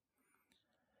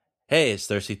Hey, it's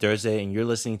Thirsty Thursday, and you're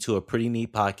listening to a pretty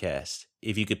neat podcast.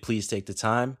 If you could please take the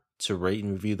time to rate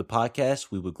and review the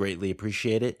podcast, we would greatly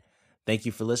appreciate it. Thank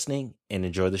you for listening and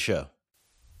enjoy the show.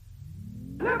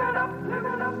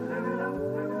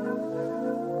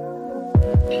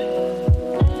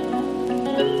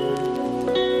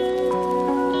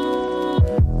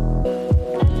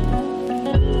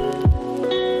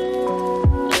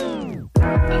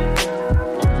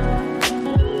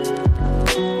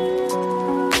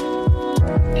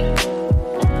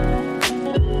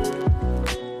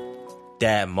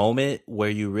 That moment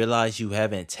where you realize you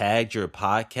haven't tagged your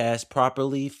podcast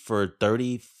properly for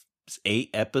 38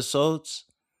 episodes.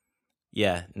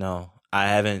 Yeah, no, I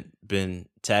haven't been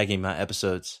tagging my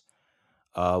episodes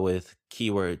with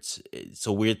keywords. It's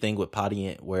a weird thing with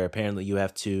Podiant where apparently you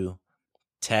have to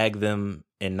tag them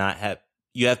and not have,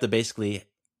 you have to basically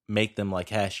make them like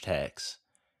hashtags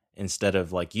instead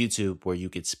of like YouTube where you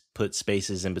could put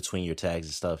spaces in between your tags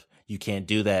and stuff. You can't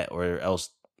do that or else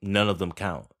none of them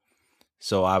count.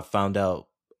 So I found out,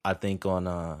 I think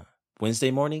on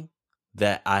Wednesday morning,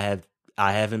 that I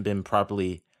haven't been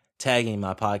properly tagging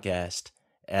my podcast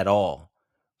at all.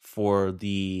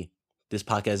 This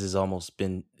podcast is almost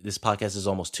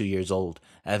 2 years old.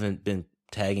 I haven't been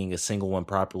tagging a single one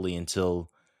properly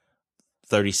until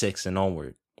 36 and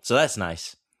onward. So that's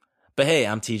nice. But hey,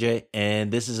 I'm TJ,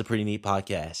 and this is a pretty neat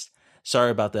podcast. Sorry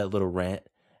about that little rant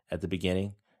at the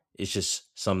beginning. It's just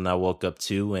something I woke up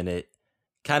to, and it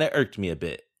kind of irked me a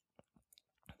bit.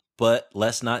 But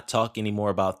let's not talk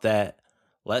anymore about that.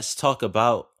 Let's talk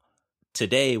about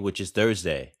today, which is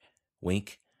Thursday.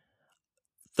 Wink.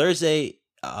 Thursday,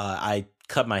 I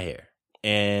cut my hair.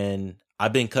 And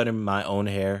I've been cutting my own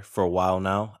hair for a while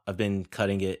now. I've been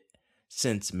cutting it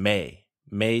since May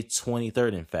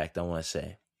 23rd, in fact, I want to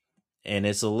say. And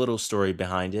it's a little story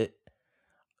behind it.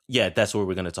 Yeah, that's what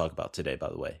we're going to talk about today, by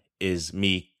the way, is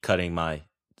me cutting my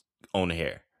own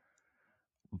hair.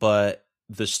 But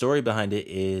the story behind it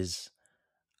is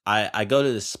I go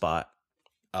to this spot,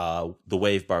 the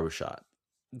Wave Barbershop.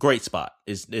 Great spot.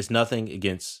 It's nothing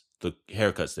against the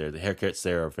haircuts there. The haircuts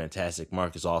there are fantastic.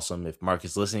 Mark is awesome. If Mark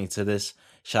is listening to this,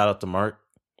 shout out to Mark.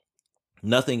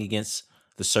 Nothing against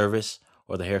the service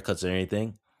or the haircuts or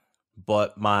anything.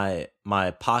 But my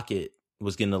pocket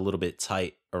was getting a little bit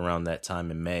tight around that time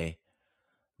in May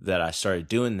that I started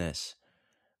doing this.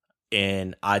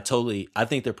 And I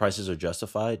think their prices are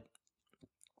justified.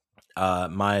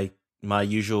 My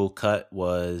usual cut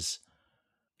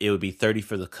it would be 30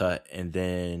 for the cut and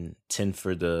then 10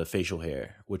 for the facial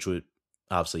hair, which would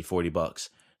obviously $40.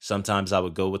 Sometimes I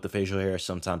would go with the facial hair,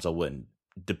 sometimes I wouldn't,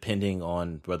 depending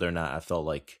on whether or not I felt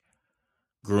like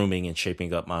grooming and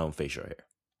shaping up my own facial hair.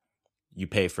 You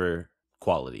pay for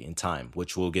quality and time,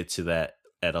 which we'll get to that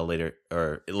at later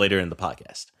in the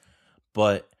podcast.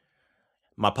 But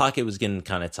my pocket was getting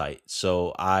kind of tight,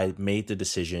 so I made the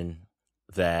decision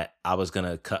that I was going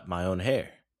to cut my own hair.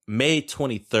 May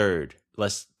 23rd,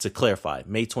 to clarify,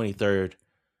 May 23rd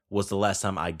was the last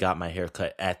time I got my hair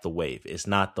cut at the Wave. It's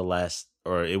not the last,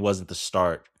 or it wasn't the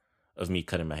start of me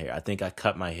cutting my hair. I think I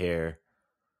cut my hair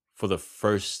not for the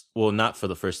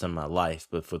first time in my life,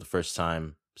 but for the first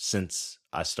time since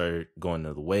I started going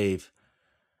to the Wave.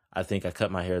 I think I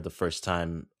cut my hair the first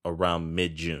time around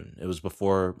mid-June. It was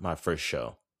before my first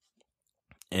show.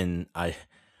 And I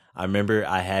remember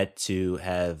I had to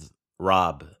have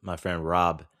my friend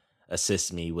Rob,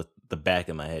 assist me with the back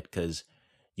of my head, because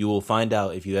you will find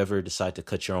out if you ever decide to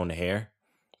cut your own hair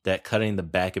that cutting the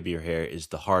back of your hair is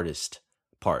the hardest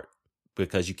part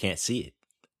because you can't see it.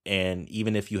 And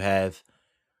even if you have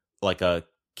like even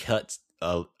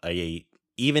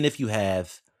if you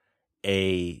have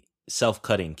a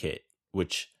self-cutting kit,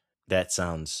 which that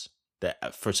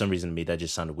for some reason to me that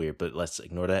just sounded weird, but let's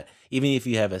ignore that. Even if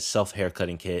you have a self-hair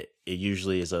cutting kit, it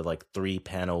usually is a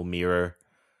 3-panel mirror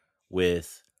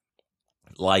with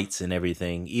lights and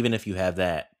everything. Even if you have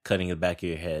that, cutting the back of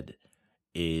your head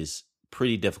is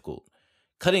pretty difficult.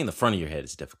 Cutting the front of your head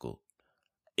is difficult.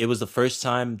 It was the first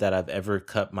time that I've ever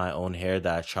cut my own hair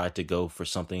that I tried to go for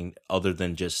something other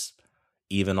than just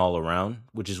even all around,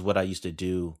 which is what I used to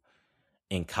do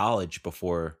in college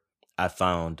before I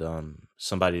found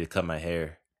somebody to cut my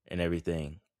hair and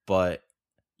everything. But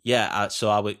yeah, so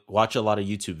I would watch a lot of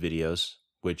YouTube videos,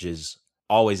 which is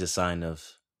always a sign of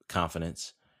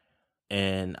confidence.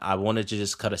 And I wanted to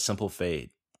just cut a simple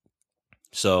fade.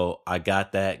 So I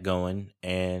got that going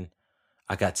and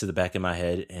I got to the back of my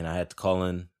head and I had to call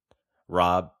in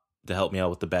Rob to help me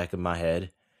out with the back of my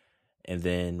head. And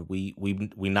then we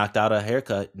knocked out a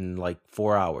haircut in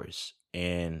 4 hours.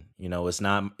 And, it's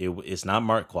not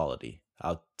Mark quality.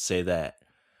 I'll say that.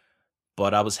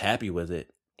 But I was happy with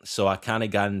it. So I kind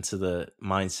of got into the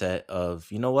mindset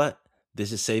of, you know what?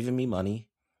 This is saving me money.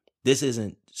 This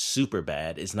isn't super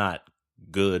bad. It's not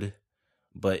good,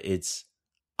 but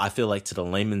I feel like to the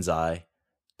layman's eye,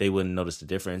 they wouldn't notice the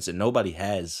difference. And nobody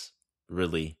has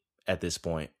really at this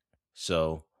point.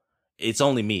 So it's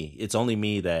only me. It's only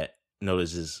me that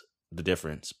notices the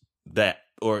difference.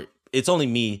 Or it's only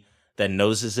me that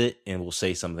notices it and will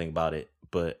say something about it.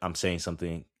 But I'm saying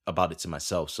something about it to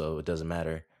myself, so it doesn't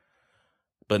matter.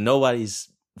 But nobody's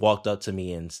walked up to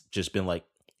me and just been like,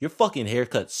 "Your fucking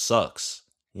haircut sucks."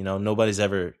 Nobody's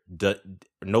ever done.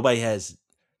 Nobody's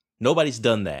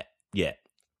done that yet.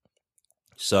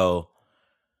 So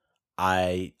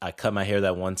I cut my hair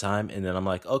that one time, and then I'm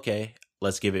like, okay,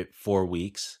 let's give it 4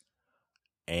 weeks,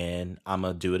 and I'm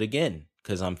gonna do it again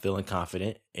because I'm feeling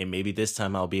confident, and maybe this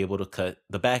time I'll be able to cut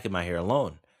the back of my hair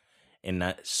alone.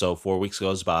 And so 4 weeks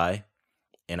goes by,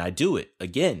 and I do it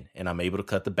again, and I'm able to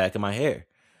cut the back of my hair.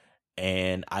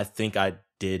 And I think I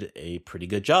did a pretty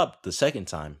good job the second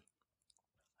time.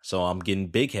 So I'm getting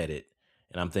big headed,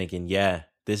 and I'm thinking, yeah,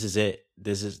 this is it.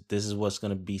 This is what's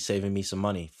gonna be saving me some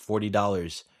money.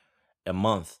 $40 a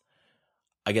month.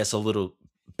 I guess a little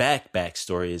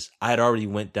backstory is I had already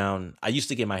went down. I used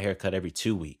to get my hair cut every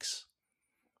 2 weeks.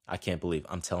 I can't believe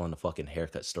I'm telling the fucking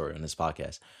haircut story on this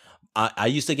podcast. I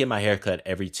used to get my hair cut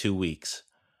every 2 weeks,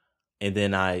 and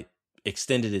then I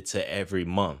extended it to every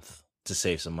month to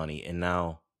save some money. And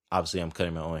now, obviously, I'm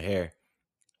cutting my own hair.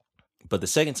 But the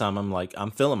second time,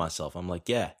 I'm feeling myself. I'm like,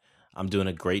 yeah, I'm doing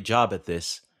a great job at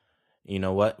this. You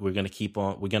know what? We're going to keep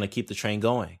the train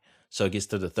going. So it gets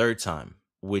to the third time,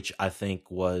 which I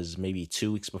think was maybe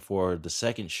 2 weeks before the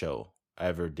second show I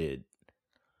ever did.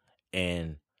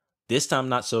 And this time,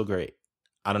 not so great.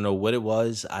 I don't know what it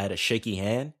was. I had a shaky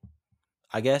hand,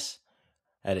 I guess.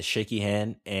 I had a shaky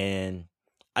hand, and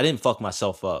I didn't fuck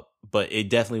myself up, but it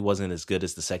definitely wasn't as good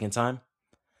as the second time.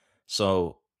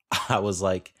 So I was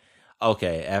like,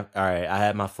 okay, all right, I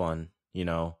had my fun.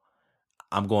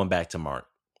 I'm going back to Mark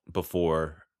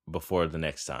before the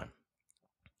next time.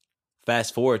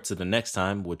 Fast forward to the next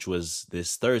time, which was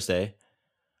this Thursday,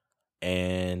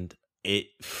 and it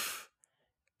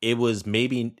was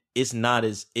maybe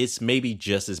it's maybe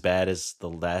just as bad as the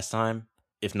last time,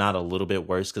 if not a little bit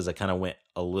worse, because I kind of went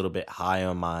a little bit high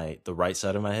on the right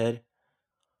side of my head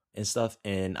and stuff.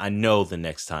 And I know the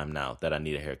next time now that I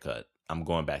need a haircut, I'm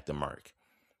going back to Mark.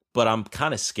 But I'm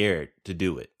kind of scared to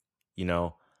do it.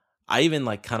 I even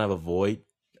kind of avoid,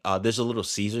 there's a Little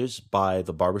Caesars by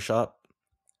the barbershop,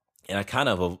 and I kind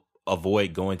of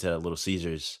avoid going to Little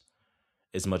Caesars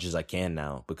as much as I can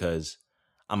now because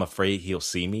I'm afraid he'll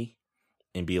see me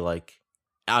and be like,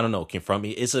 I don't know, confront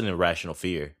me. It's an irrational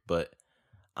fear, but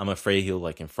I'm afraid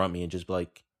he'll confront me and just be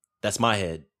like, that's my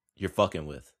head you're fucking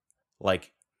with.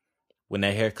 Like, when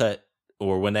that haircut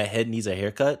or when that head needs a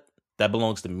haircut, that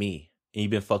belongs to me. And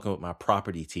you've been fucking with my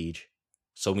property, Tej.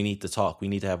 So we need to talk. We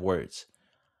need to have words.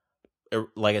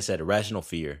 Like I said, irrational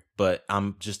fear. But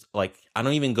I'm just I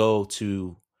don't even go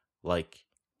to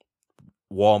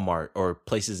Walmart or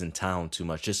places in town too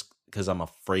much just because I'm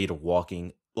afraid of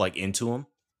walking into them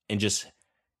and just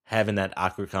having that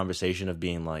awkward conversation of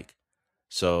being like,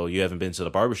 so you haven't been to the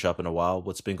barbershop in a while.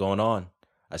 What's been going on?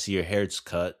 I see your hair's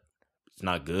cut. It's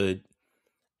not good.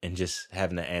 And just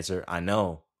having to answer, I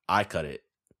know I cut it,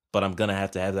 but I'm going to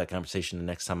have that conversation the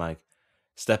next time I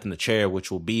step in the chair, which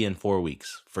will be in 4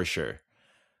 weeks for sure.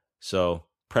 So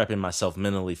prepping myself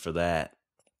mentally for that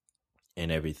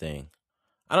and everything.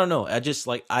 I don't know. I just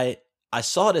I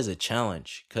saw it as a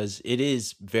challenge because it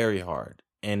is very hard.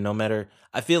 And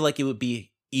I feel like it would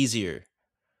be easier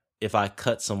if I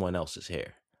cut someone else's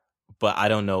hair, but I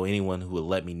don't know anyone who would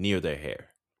let me near their hair.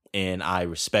 And I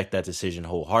respect that decision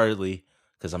wholeheartedly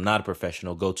because I'm not a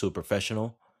professional. Go to a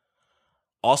professional.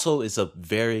 Also, it's a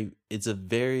very,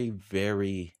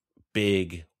 very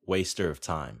big waster of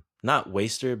time. Not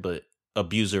waster, but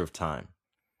abuser of time,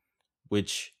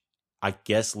 which I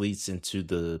guess leads into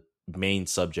the main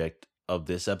subject of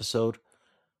this episode,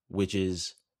 which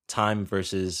is time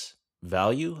versus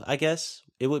value, I guess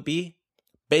it would be.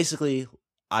 Basically,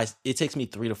 it takes me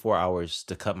 3 to 4 hours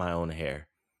to cut my own hair.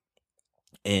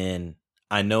 And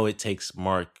I know it takes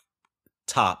Mark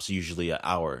tops usually an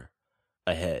hour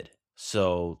ahead.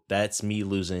 So that's me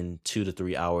losing 2 to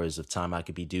 3 hours of time I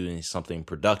could be doing something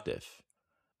productive.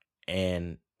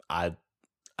 And I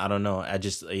don't know.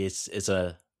 It's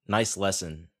a nice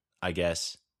lesson, I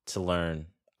guess, to learn.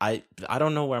 I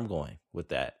don't know where I'm going with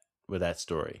that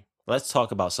story. Let's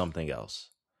talk about something else.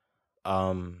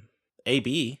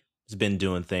 AB has been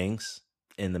doing things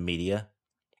in the media.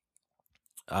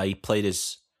 He played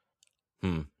his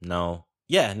no.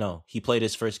 Yeah, no, he played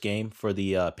his first game for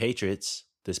the Patriots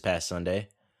this past Sunday,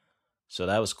 so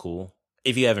that was cool.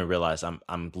 If you haven't realized, I'm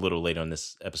a little late on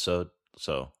this episode,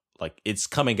 so like it's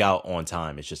coming out on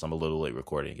time. It's just I'm a little late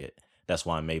recording it. That's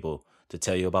why I'm able to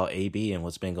tell you about AB and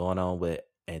what's been going on with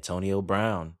Antonio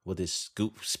Brown with his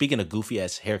speaking of goofy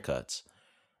ass haircuts.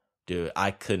 Dude,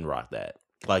 I couldn't rock that.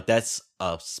 Like that's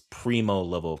a primo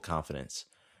level of confidence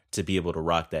to be able to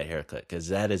rock that haircut because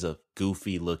that is a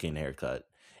goofy looking haircut.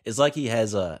 It's like he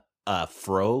has a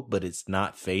fro, but it's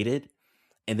not faded,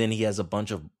 and then he has a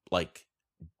bunch of like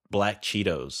black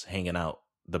Cheetos hanging out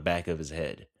the back of his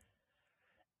head,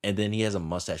 and then he has a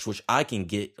mustache, which I can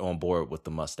get on board with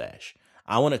the mustache.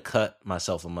 I want to cut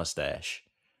myself a mustache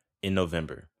in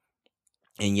November,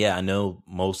 and yeah, I know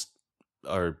most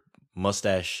or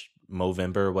mustache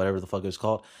Movember or whatever the fuck it's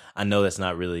called. I know that's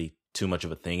not really too much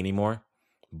of a thing anymore,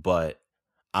 but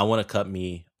I want to cut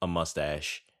me a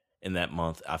mustache in that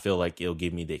month. I feel like it'll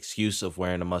give me the excuse of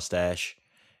wearing a mustache,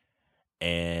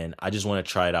 and I just want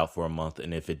to try it out for a month.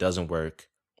 And if it doesn't work,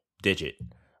 ditch it.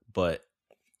 But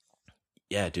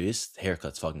yeah, dude, his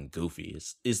haircut's fucking goofy.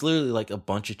 It's literally like a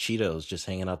bunch of Cheetos just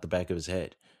hanging out the back of his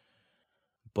head.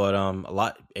 But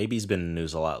AB's been in the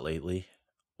news a lot lately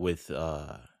with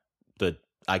the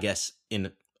I guess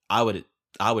I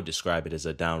would describe it as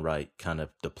a downright kind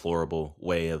of deplorable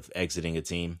way of exiting a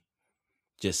team.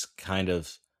 Just kind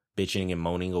of bitching and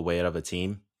moaning away out of a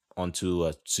team onto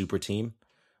a super team,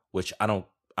 which I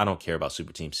don't care about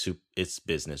super teams. It's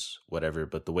business, whatever.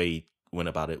 But the way he went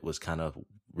about it was kind of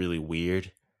really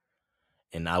weird,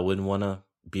 and I wouldn't want to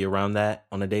be around that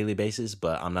on a daily basis.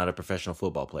 But I'm not a professional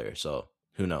football player, so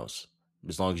who knows?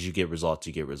 As long as you get results,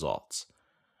 you get results.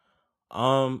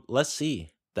 Let's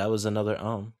see. That was another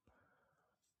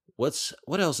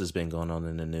what else has been going on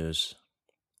in the news?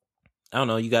 I don't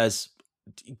know.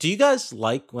 Do you guys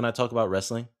like when I talk about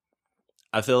wrestling?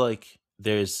 I feel like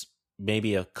there's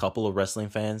maybe a couple of wrestling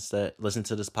fans that listen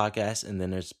to this podcast, and then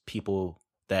there's people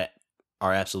that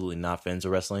are absolutely not fans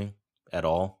of wrestling at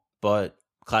all. But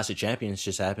Clash of Champions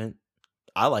just happened.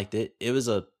 I liked it. It was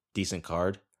a decent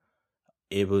card.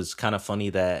 It was kind of funny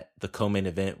that the co-main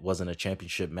event wasn't a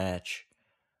championship match.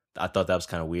 I thought that was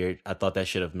kind of weird. I thought that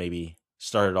should have maybe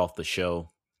started off the show,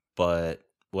 but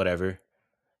whatever.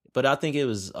 But I think it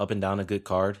was up and down a good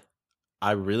card.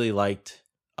 I really liked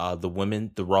the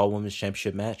Raw Women's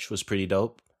Championship match was pretty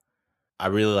dope. I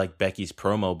really liked Becky's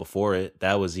promo before it.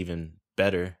 That was even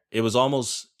better. It was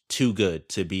almost too good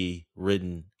to be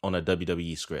written on a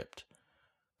WWE script.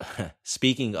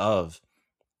 Speaking of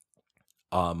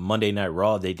Monday Night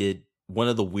Raw, they did one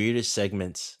of the weirdest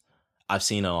segments I've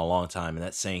seen in a long time, and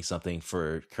that's saying something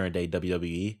for current day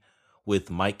WWE with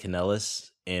Mike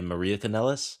Kanellis and Maria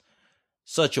Kanellis.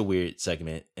 Such a weird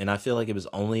segment, and I feel like it was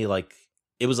only like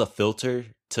it was a filter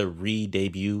to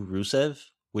re-debut Rusev,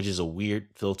 which is a weird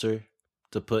filter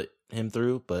to put him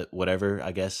through, but whatever,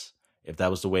 I guess. If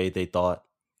that was the way they thought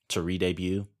to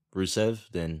re-debut Rusev,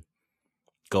 then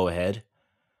go ahead.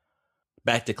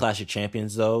 Back to Clash of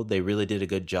Champions, though, they really did a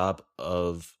good job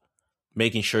of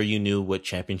making sure you knew what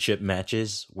championship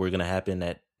matches were going to happen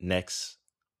at next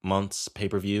month's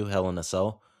pay-per-view, Hell in a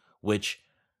Cell, which,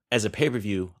 as a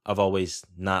pay-per-view, I've always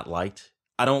not liked.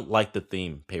 I don't like the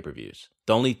theme pay-per-views.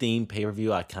 The only theme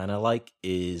pay-per-view I kind of like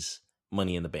is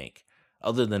Money in the Bank.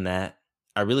 Other than that,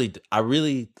 I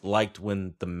really liked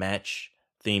when the match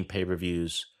theme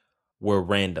pay-per-views were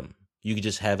random. You could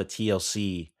just have a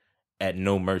TLC at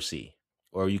No Mercy,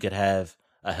 or you could have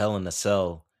a Hell in a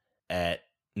Cell at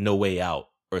No Way Out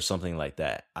or something like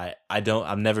that.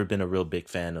 I've never been a real big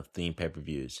fan of theme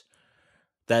pay-per-views.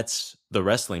 That's the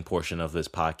wrestling portion of this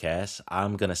podcast.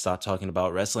 I'm going to stop talking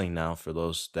about wrestling now for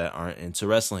those that aren't into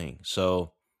wrestling.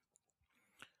 So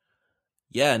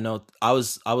yeah, no, I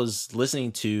was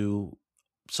listening to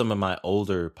some of my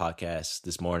older podcasts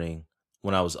this morning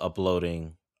when I was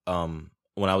uploading an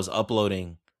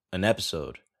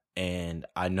episode, and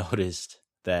I noticed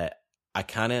that I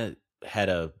kind of had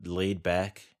a laid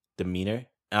back demeanor,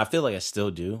 and I feel like I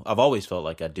still do. I've always felt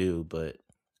like I do, but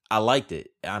I liked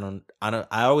it. I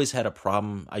always had a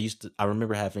problem. I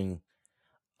remember having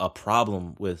a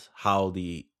problem with how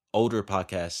the older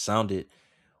podcasts sounded,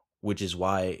 which is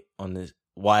why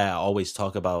I always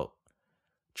talk about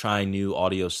trying new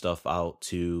audio stuff out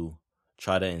to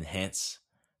try to enhance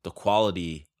the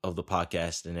quality of the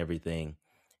podcast and everything,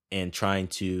 and trying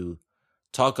to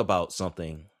talk about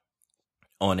something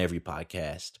on every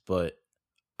podcast. But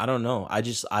I don't know.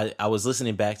 I was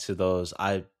listening back to those.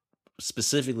 I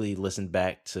specifically listened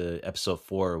back to episode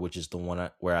 4, which is the one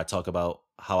where I talk about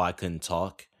how I couldn't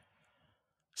talk.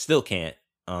 Still can't.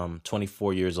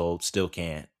 24 years old, still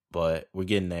can't, but we're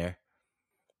getting there.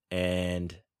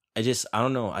 And I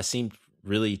don't know. I seemed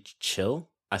really chill.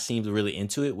 I seemed really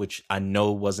into it, which I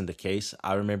know wasn't the case.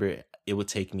 I remember it would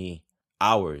take me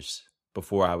hours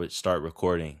before I would start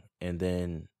recording. And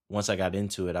then once I got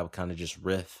into it, I would kind of just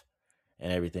riff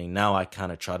and everything. Now I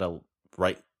kind of try to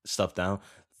write stuff down.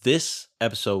 This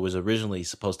episode was originally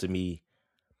supposed to be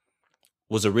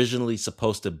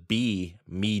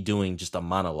me doing just a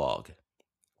monologue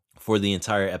for the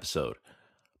entire episode.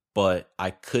 But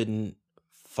I couldn't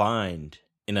find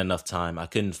in enough time. I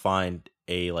couldn't find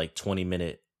a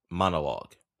 20-minute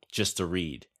monologue just to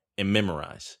read and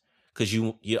memorize. Because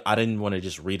I didn't want to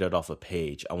just read it off a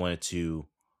page. I wanted to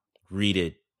read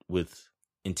it with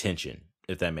intention,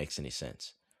 if that makes any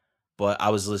sense. But I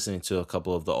was listening to a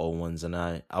couple of the old ones, and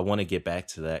I want to get back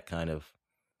to that kind of,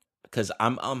 because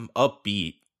I'm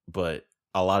upbeat, but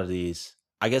a lot of these,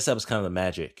 I guess that was kind of the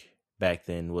magic back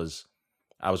then, was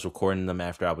I was recording them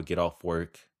after I would get off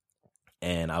work,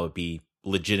 and I would be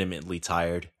legitimately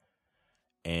tired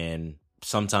and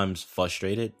sometimes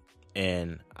frustrated.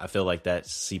 And I feel like that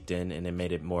seeped in and it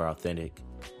made it more authentic.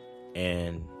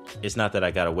 And it's not that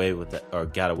I got away with that or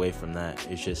got away from that.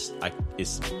 It's just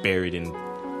it's buried in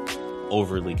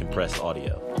overly compressed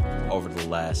audio over the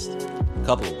last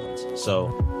couple of ones. So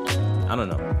I don't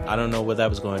know. I don't know where that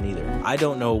was going either. I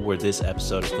don't know where this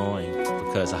episode is going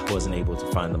because I wasn't able to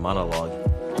find the monologue.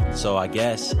 So I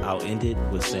guess I'll end it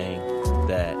with saying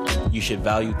that you should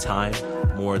value time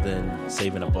more than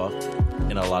saving a buck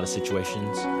in a lot of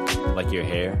situations, like your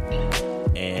hair,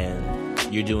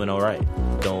 and you're doing all right.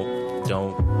 Don't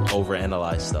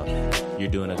overanalyze stuff. You're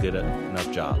doing a good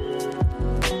enough job.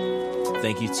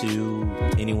 Thank you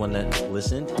to anyone that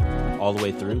listened all the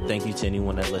way through. Thank you to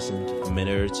anyone that listened a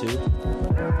minute or two.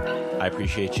 I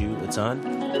appreciate you a ton,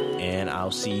 and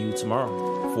I'll see you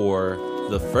tomorrow for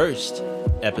the first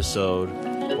episode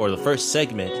or the first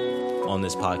segment on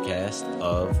this podcast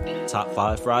of Top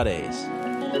 5 Fridays.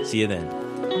 See you then.